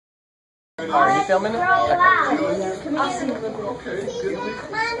Are you filming it? Okay, good.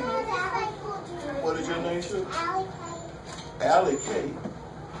 What is your name, sir? Allie K.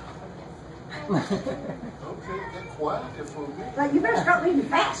 Okay, get quiet there for me. Like, you better start reading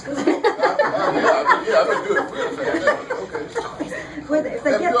fast. Yeah, I've been doing it real fast. Okay. If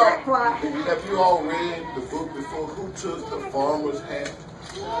they get that quiet. Have you all read the book before, Who Took the Farmer's Hat?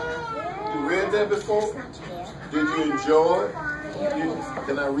 You read that before? Did you enjoy it?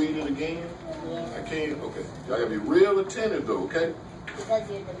 Can I read it again? I can't? Okay. Y'all gotta be real attentive though, okay? Because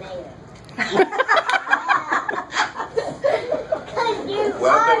you're the mayor.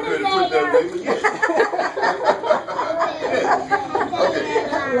 Well, I've never heard it put that way, but yes.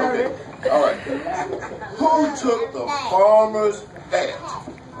 Okay. All right. Who took the farmer's hat?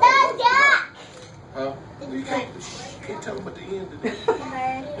 Jack. Huh? You can't tell them at the end of it.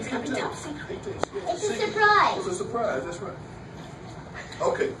 You can't tell them. It's a surprise. It's a surprise, that's right.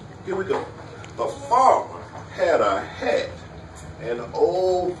 Okay, here we go. The farmer had a hat, an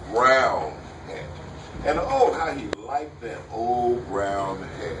old brown hat. And oh, how he liked that old brown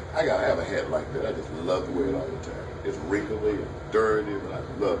hat. I gotta have a hat like that. I just love to wear it all the time. It's wrinkly and dirty, but I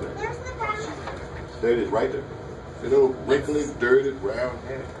love that. There's the brown hat. There it is, right there. That old wrinkly, dirty brown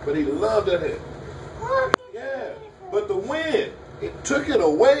hat. But he loved that hat. Yeah, but the wind, it took it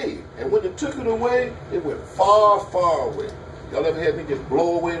away. And when it took it away, it went far, far away. Y'all ever had me just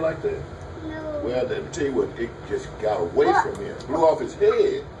blow away like that? No. Well, let me tell you what, it just got away from him. Blew off his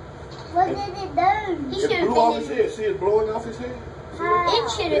head. What did it do? It blew off his head. See it blowing off his head?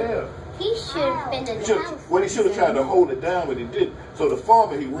 It should have. Yeah. He should have been in the house. Well, he should have tried to hold it down, but he didn't. So the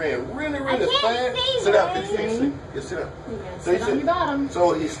farmer, he ran really, really fast. Sit down, sit down. Yeah, sit down. So he said,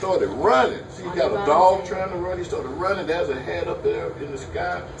 so he started running. See, he got a dog trying to run. He started running. There's a hat up there in the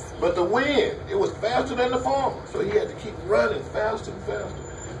sky. But the wind, it was faster than the farmer. So he had to keep running faster and faster.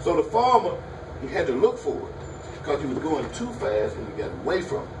 So the farmer, he had to look for it because he was going too fast and he got away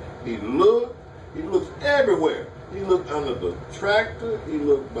from it. He looked everywhere. He looked under the tractor, he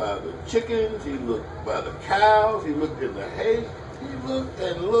looked by the chickens, he looked by the cows, he looked in the hay, he looked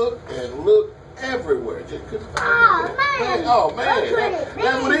and looked and looked everywhere. Just couldn't find it. Oh man,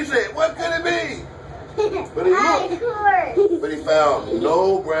 that's what he said. What could it be? But he looked, but he found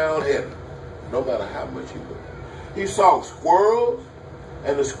no brown hat, no matter how much he looked. He saw squirrels,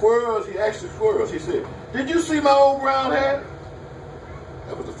 and the squirrels, he asked the squirrels, he said, "Did you see my old brown hat?"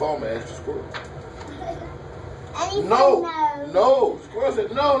 That was the farmer asked the squirrel. No. Squirrel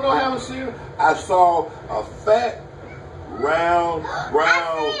said, no, I haven't seen it. I saw a fat, round,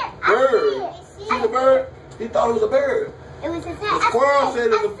 brown bird. See the bird? He thought it was a bird. It was a The squirrel said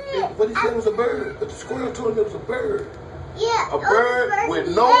it was a bird. But the squirrel told him it was a bird. Yeah. A bird with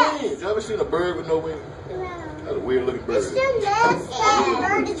no wings. You ever seen a bird with no wings? No. That's a weird looking bird. It's still nasty.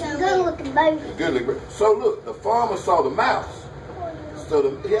 Bird is a good looking bird. Good looking bird. So look, the farmer saw the mouse.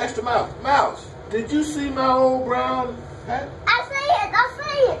 So he asked the mouse, did you see my old brown hat? I see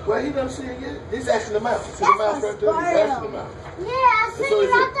it. Well, he doesn't see it yet. He's asking the mouse. See the mouse right there? He's asking the mouse. Yeah, I see it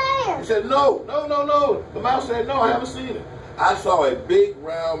right there. He said, no. The mouse said, no, I haven't seen it. I saw a big,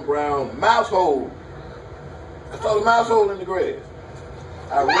 round, brown mouse hole. I saw the mouse hole in the grass.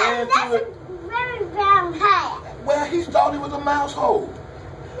 I ran to it. Very brown hat. Well, he thought it was a mouse hole.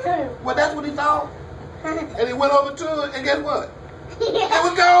 Well, that's what he thought. And he went over to it, and guess what? It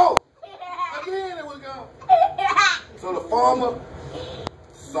was gone. Again, it was gone. So the farmer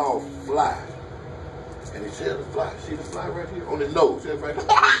saw a fly. And he said, the fly, see the fly right here? On his nose, see it right there?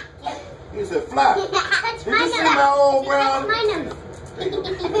 He said, fly, did you see my old brown? Did you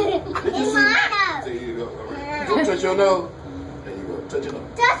see? There you go. All right. You touch your nose? There you go. Touch your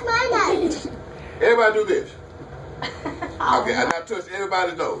nose. Touch my nose. Everybody do this. Okay, I now touch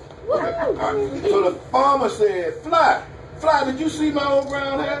everybody's nose. Okay. All right. So the farmer said, fly, did you see my old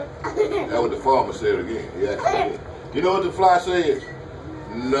brown hat? That's what the farmer said again. Yeah. You know what the fly said?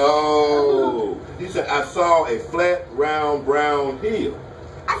 No. He said, I saw a flat, round, brown hill.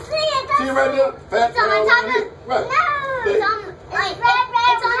 I see it. See it right there? Fat, round, brown hill. Right. No, it's on the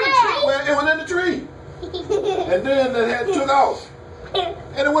tree. Well, it was in the tree. And then the hat took off.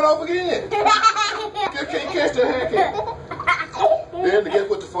 And it went off again. You can't catch the hat. Then guess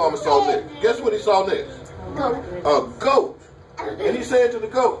what the farmer saw next? Guess what he saw next? A goat. And he said to the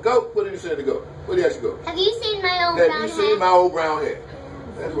goat, what did he say to the goat? What did he ask the goat? Have you seen my old brown hat? Have you seen my old brown hat?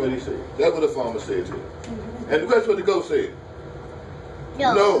 That's what he said. That's what the farmer said to him. And guess what the goat said?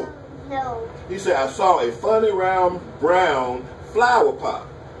 No. He said, I saw a funny round brown flower pot.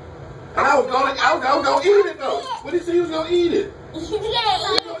 And I was gonna eat it though. What did he say? He was gonna eat it. He's gonna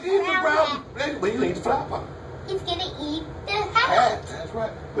eat the brown. But he gonna eat the flower pot. He's gonna eat the hat. That's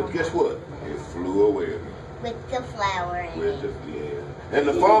right. But guess what? flew away again. With the flower in it. Yeah. And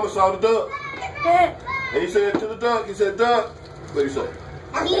the farmer saw the duck. And he said to the duck, he said, "Duck," what did he say?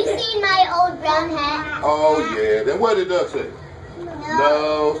 Have you seen my old brown hat? Oh yeah. Then what did the duck say?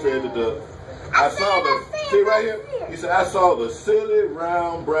 No, said the duck. I saw the, see right here? He said, "I saw the silly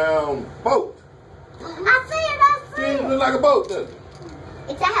round brown boat." I see It it. looked like a boat, doesn't it?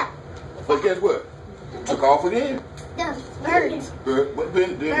 It's a hat. But guess what? It took off again. The birds. Bird, but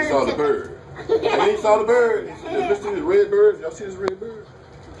then he saw the bird. And then he saw the bird. He said, "Let's see this red bird." Y'all see this red bird?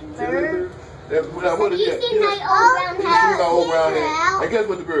 See the red bird? What is that? You see my old brown You see hat? my old brown hat. And guess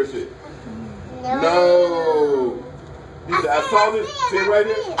what the bird said? No. He said, "I saw this." See it right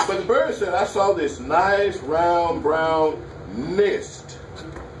here? But the bird said, "I saw this nice round brown nest.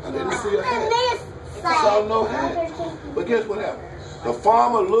 I didn't see a hat. I saw no hat." But guess what happened? The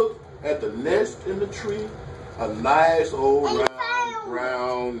farmer looked at the nest in the tree. A nice old round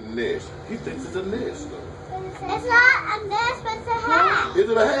brown nest. He thinks it's a nest though. It's not a nest, but it's a hat. Is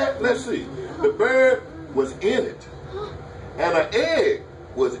it a hat? Let's see. The bird was in it. And an egg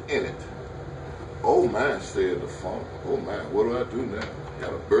was in it. "Oh my," said the farmer. "Oh my, what do I do now?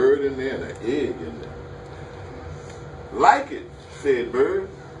 Got a bird in there and an egg in there." "Like it," said the bird.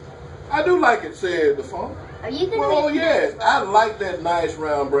 "I do like it," said the farmer. Are you gonna "Well, yes, I like that nice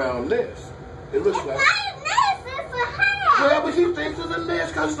round brown nest. It looks like..." It's not a nest, it's a hat. "Well, but he thinks it's a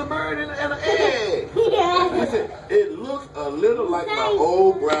nest because it's a bird and an egg." Yeah. He said, "It looks a little like my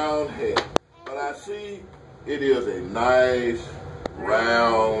old brown hat, but I see it is a nice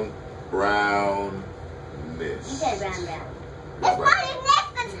round brown nest." You said brown. It's That's not right. a nest,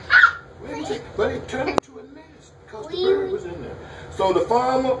 it's a hat. But it turned into a nest because the bird was in there. So the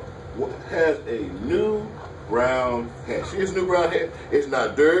farmer has a new brown hat. See his new brown hat? It's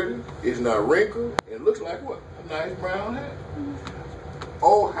not dirty, it's not wrinkled, it looks like what? A nice brown hat.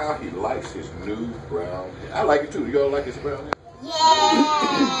 Oh, how he likes his new brown hat. I like it too. Y'all like his brown hat?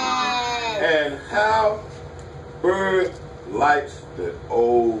 Yeah. And how bird likes the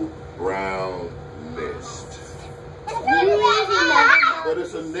old brown nest. But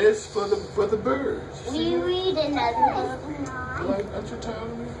it's a nest for the birds. We read another book. Aren't you tired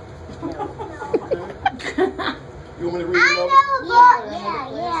of me? You want me to read I another? know a book.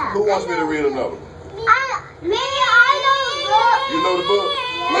 Yeah. Who wants me to read another one? I know You know the book?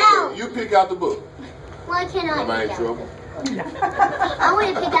 No. Okay, you pick out the book. Why can't I Am I in pick out? trouble? I want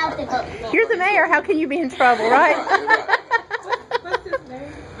to pick out the book. You're the mayor. How can you be in trouble, right? What's his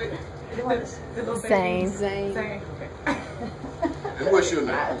name? The little baby. Zane. And what's your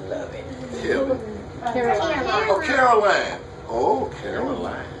name? I love it. Kelly. Oh, Caroline. Oh,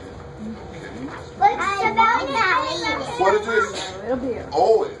 Caroline. What's about that? What is this? It'll be a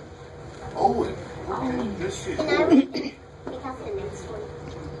Owen. Owen. Okay, let's see. Can I read? Pick out the next one.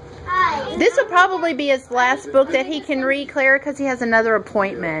 Hi. This will probably be his last book that he can read, Clara, because he has another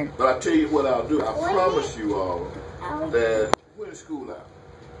appointment. But I tell you what I'll do. I promise you all that when is school out?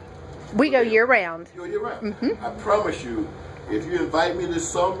 We go year round. You're year-round. I promise you, if you invite me this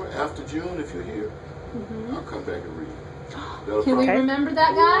summer after June, if you're here, I'll come back and read. Can we Okay. remember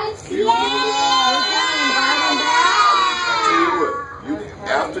that, guys? Yeah. I tell you what,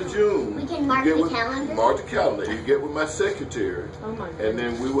 after June, We can mark you get the with, calendar? Mark the calendar. You get with my secretary, Oh my and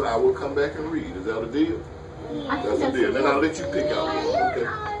then I will come back and read. Is that a deal? I think That's a that's deal. Then I'll let you pick out one, okay?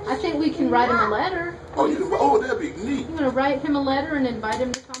 I think we can write him a letter. Oh, you can. Oh, that'd be neat. You want to write him a letter and invite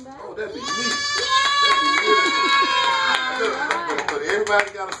him to come back? Oh, that'd be neat. That'd be good. But everybody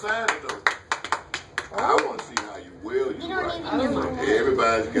got to sign it though. I want to see how well you don't write. even know.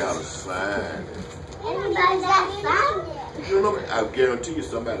 Everybody's got to sign it. Everybody's got found it. You know, I guarantee you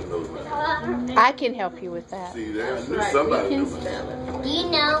somebody knows my name. I can help you with that. See there, I That's knew right. somebody We knew can my spell name. it. Do you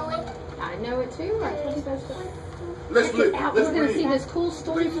know it? I know it too. I told you guys that. Let's flip. We're Let's going to see read. this cool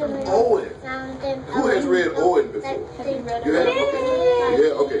story from Owen. Who has read Owen before? You have? Okay.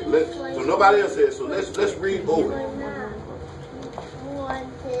 Yeah. Okay. Let's. So nobody else has. So let's read Owen.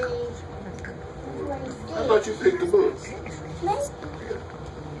 I thought you picked the book.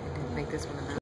 Make this one.